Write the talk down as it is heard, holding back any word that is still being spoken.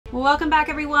Welcome back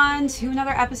everyone to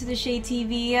another episode of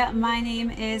ShadeTV. My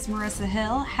name is Marissa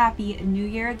Hill. Happy New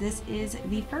Year. This is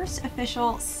the first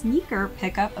official sneaker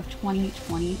pickup of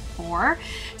 2024.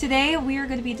 Today we are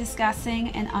going to be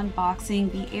discussing and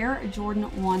unboxing the Air Jordan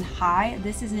 1 High.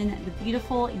 This is in the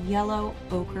beautiful yellow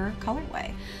ochre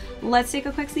colorway. Let's take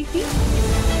a quick sneak peek.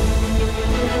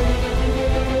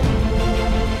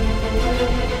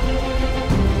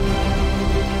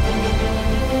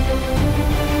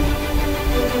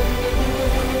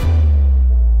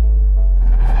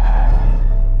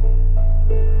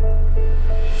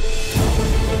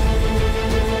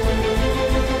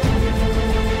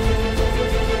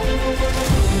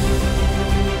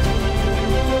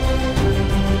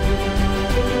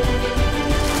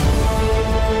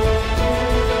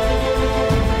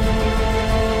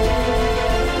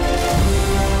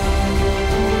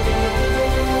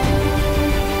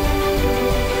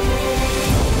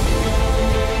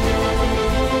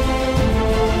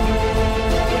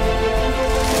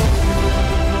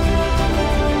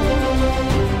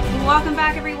 Welcome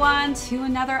back everyone to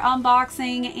another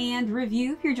unboxing and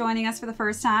review. If you're joining us for the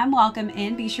first time, welcome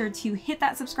in. Be sure to hit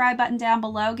that subscribe button down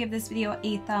below. Give this video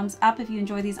a thumbs up if you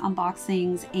enjoy these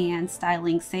unboxings and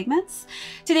styling segments.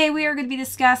 Today we are going to be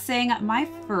discussing my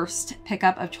first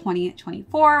pickup of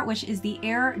 2024, which is the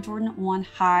Air Jordan 1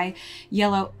 High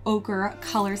yellow ochre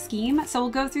color scheme. So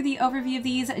we'll go through the overview of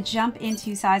these, jump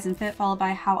into size and fit, followed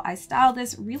by how I style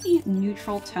this really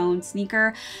neutral tone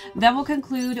sneaker. Then we'll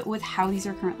conclude with how these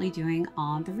are currently doing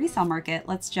on the resale market.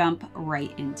 Let's jump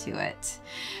right into it.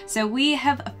 So we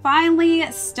have finally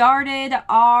started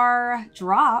our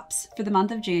drops for the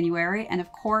month of January, and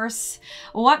of course,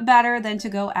 what better than to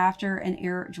go after an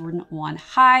Air Jordan 1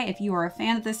 High. If you are a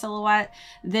fan of this silhouette,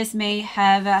 this may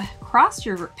have crossed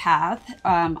your path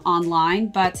online,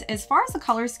 but as far as the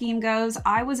color scheme goes,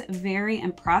 I was very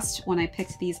impressed when I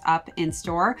picked these up in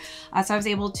store. So I was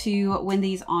able to win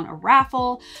these on a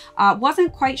raffle.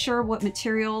 Wasn't quite sure what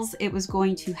materials it was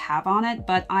going to have on it,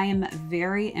 but I am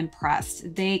very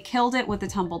impressed. They killed it with the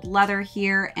tumbled leather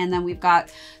here, and then we've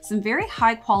got some very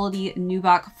high quality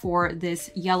nubuck for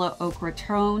this yellow ochre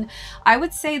tone. I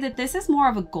would say that this is more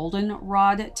of a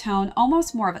goldenrod tone,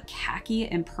 almost more of a khaki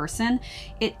in person.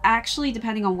 It actually,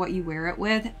 depending on what you wear it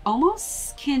with,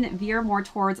 almost can veer more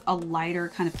towards a lighter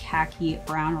kind of khaki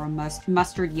brown or a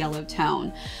mustard yellow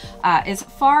tone. As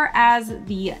far as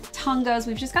the tongue goes,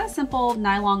 we've just got a simple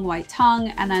nylon white tongue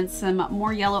and then some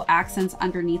more yellow accents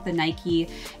underneath the Nike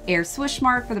Air swoosh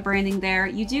mark for the branding there.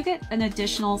 You do get an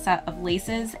additional set of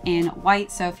laces in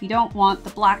white, so if you don't want the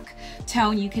black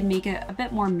tone, you can make it a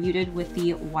bit more muted with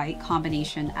the white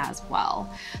combination as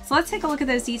well. So let's take a look at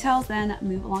those details, then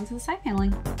move along to the side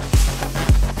paneling.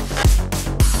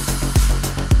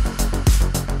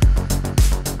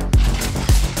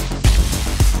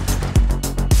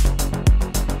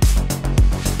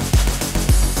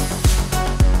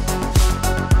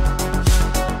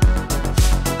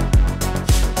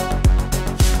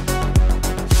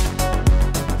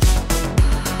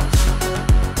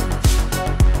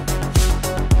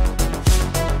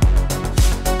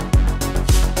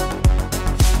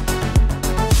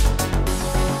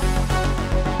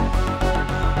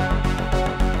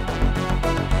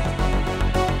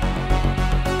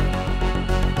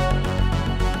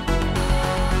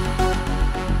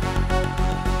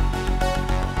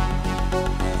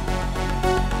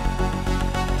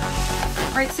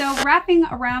 All right, so wrapping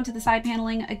around to the side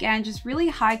paneling, again, just really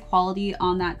high quality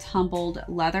on that tumbled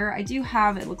leather. I do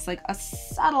have, it looks like a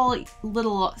subtle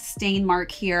little stain mark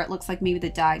here. It looks like maybe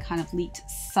the dye kind of leaked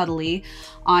subtly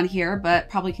on here, but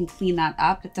probably can clean that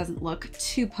up. It doesn't look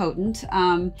too potent.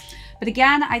 But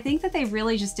again, I think that they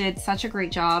really just did such a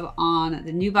great job on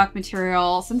the nubuck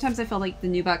material. Sometimes I feel like the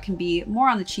nubuck can be more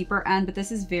on the cheaper end, but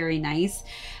this is very nice.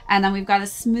 And then we've got a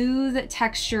smooth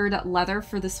textured leather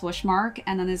for the swoosh mark.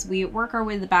 And then as we work our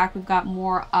way to the back, we've got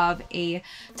more of a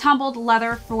tumbled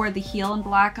leather for the heel in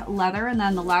black leather. And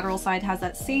then the lateral side has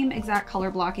that same exact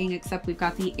color blocking, except we've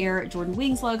got the Air Jordan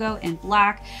Wings logo in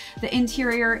black. The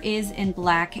interior is in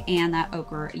black and that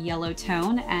ochre yellow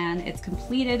tone. And it's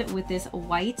completed with this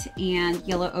white and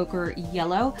yellow ochre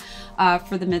yellow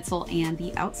for the midsole and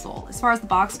the outsole. As far as the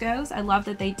box goes, I love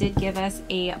that they did give us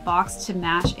a box to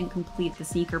match and complete the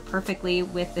sneaker perfectly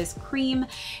with this cream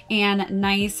and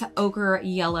nice ochre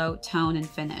yellow tone and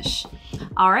finish.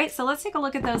 All right, so let's take a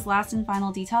look at those last and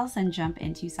final details and jump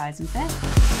into size and fit.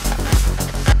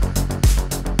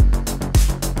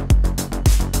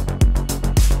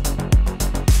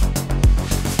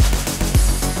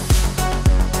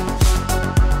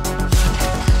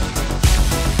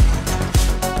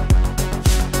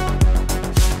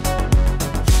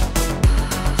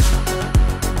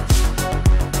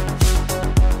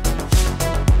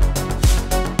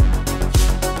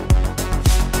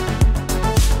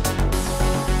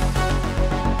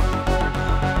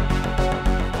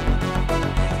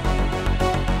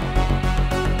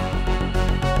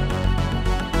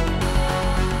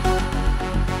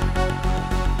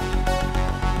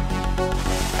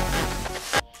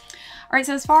 right,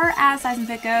 so as far as size and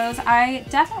fit goes, I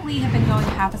definitely have been going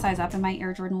half a size up in my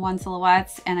Air Jordan 1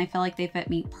 silhouettes, and I feel like they fit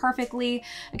me perfectly.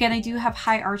 Again, I do have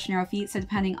high arch narrow feet, so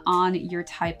depending on your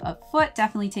type of foot,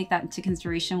 definitely take that into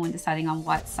consideration when deciding on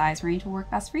what size range will work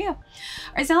best for you. All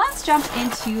right, so let's jump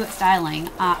into styling.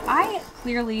 I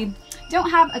clearly don't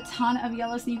have a ton of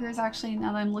yellow sneakers, actually,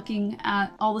 now that I'm looking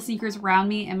at all the sneakers around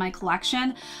me in my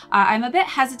collection. I'm a bit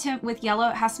hesitant with yellow.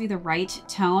 It has to be the right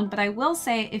tone, but I will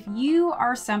say if you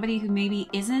are somebody who maybe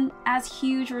isn't as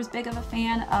huge or as big of a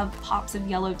fan of pops of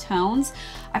yellow tones,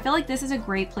 I feel like this is a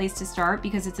great place to start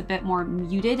because it's a bit more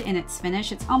muted in its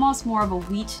finish. It's almost more of a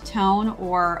wheat tone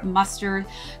or mustard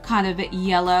kind of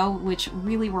yellow, which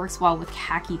really works well with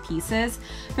khaki pieces.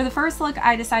 For the first look,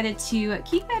 I decided to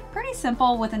keep it pretty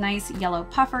simple with a nice yellow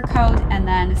puffer coat and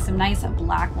then some nice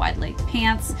black wide-legged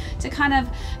pants to kind of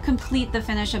complete the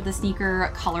finish of the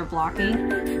sneaker color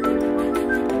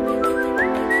blocking.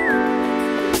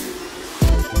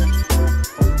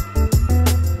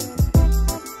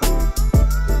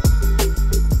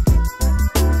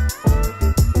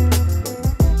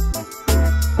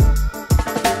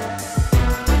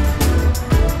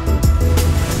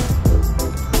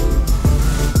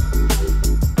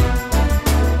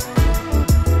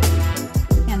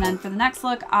 Next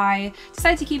look, I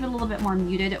decided to keep it a little bit more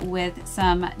muted with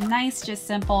some nice, just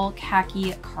simple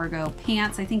khaki cargo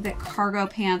pants. I think that cargo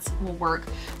pants will work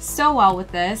so well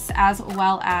with this, as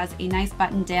well as a nice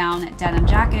button-down denim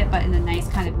jacket, but in a nice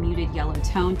kind of muted yellow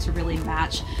tone to really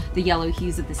match the yellow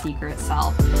hues of the sneaker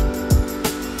itself.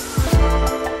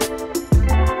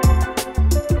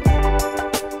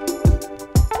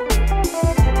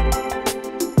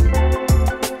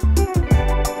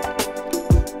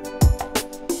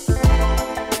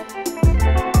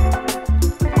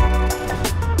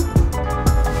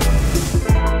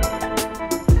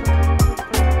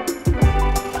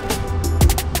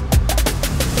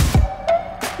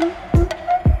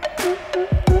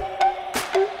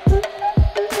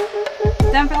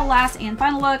 Then for the last and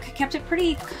final look, kept it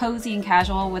pretty cozy and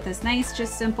casual with this nice,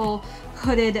 just simple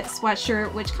hooded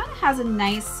sweatshirt, which kind of has a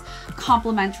nice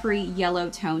complementary yellow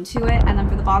tone to it. And then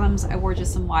for the bottoms, I wore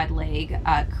just some wide leg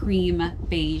cream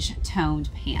beige toned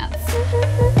pants.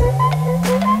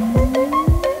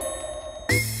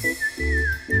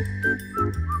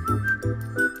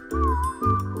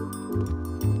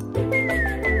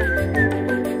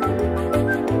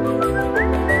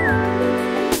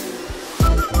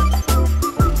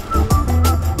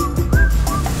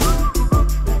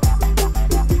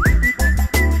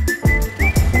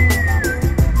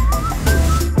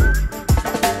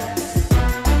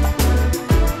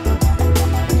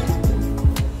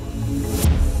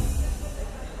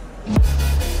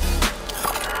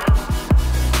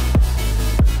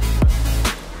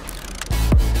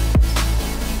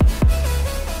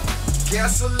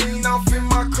 Gasoline off in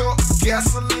my cup,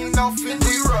 gasoline off in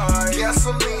the ride.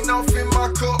 Gasoline off in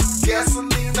my cup,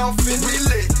 gasoline off in the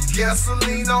lit.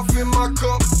 Gasoline off in my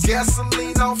cup,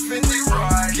 gasoline off in the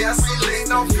ride.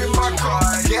 Gasoline off in my cup,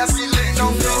 gasoline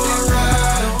off in the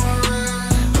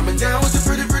ride. Coming down with the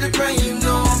pretty, pretty pain, you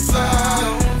know I'm fly.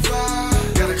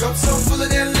 Got a cup so full of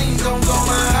that lean, don't blow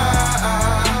my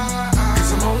high.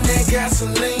 Cause I'm on that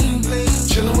gasoline,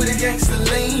 chillin' with a gangster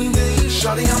lean.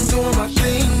 Shawty, I'm doing my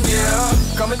thing, yeah.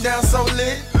 Coming down so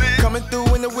lit, coming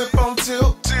through in the whip on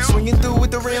tilt. Swinging through with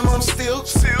the rim on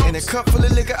stilts. In a cup full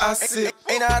of liquor I sip.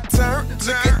 Ain't I turn?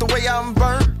 Look at the way I'm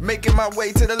burnt. Making my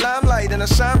way to the limelight and I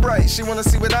shine bright. She wanna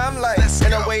see what I'm like.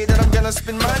 In a way that I'm gonna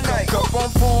spend my night. Cup on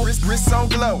full, wrist on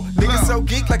glow. Nigga so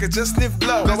geek like I just sniff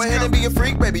blow. Go ahead and be a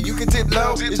freak, baby, you can dip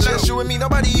low. It's just you and me,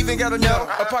 nobody even gotta know.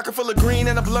 A pocket full of green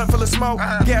and a blunt full of smoke.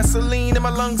 Gasoline in my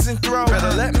lungs and throat.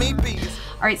 Better let me be.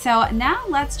 All right, so now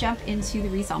let's jump into the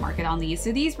resale market on these.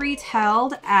 So these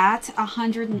retailed at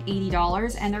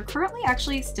 $180 and they're currently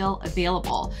actually still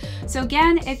available. So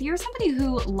again, if you're somebody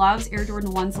who loves Air Jordan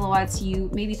 1 silhouettes,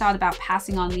 you maybe thought about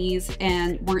passing on these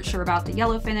and weren't sure about the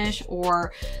yellow finish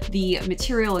or the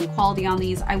material and quality on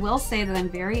these, I will say that I'm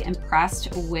very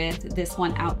impressed with this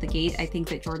one out the gate. I think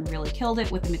that Jordan really killed it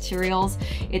with the materials.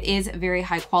 It is very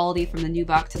high quality from the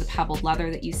nubuck to the pebbled leather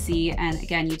that you see. And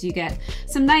again, you do get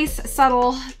some nice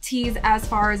subtle tees as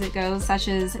far as it goes, such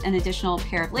as an additional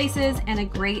pair of laces and a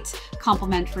great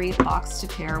complementary box to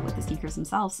pair with the sneakers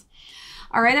themselves.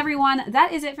 All right, everyone,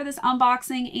 that is it for this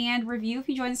unboxing and review. If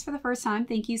you joined us for the first time,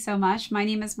 thank you so much. My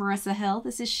name is Marissa Hill.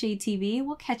 This is ShadeTV.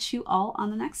 We'll catch you all on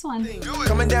the next one.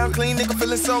 Coming down clean, nigga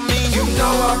feeling so mean. You know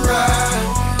I'm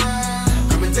right.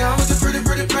 Coming down with the pretty,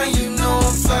 pretty pain.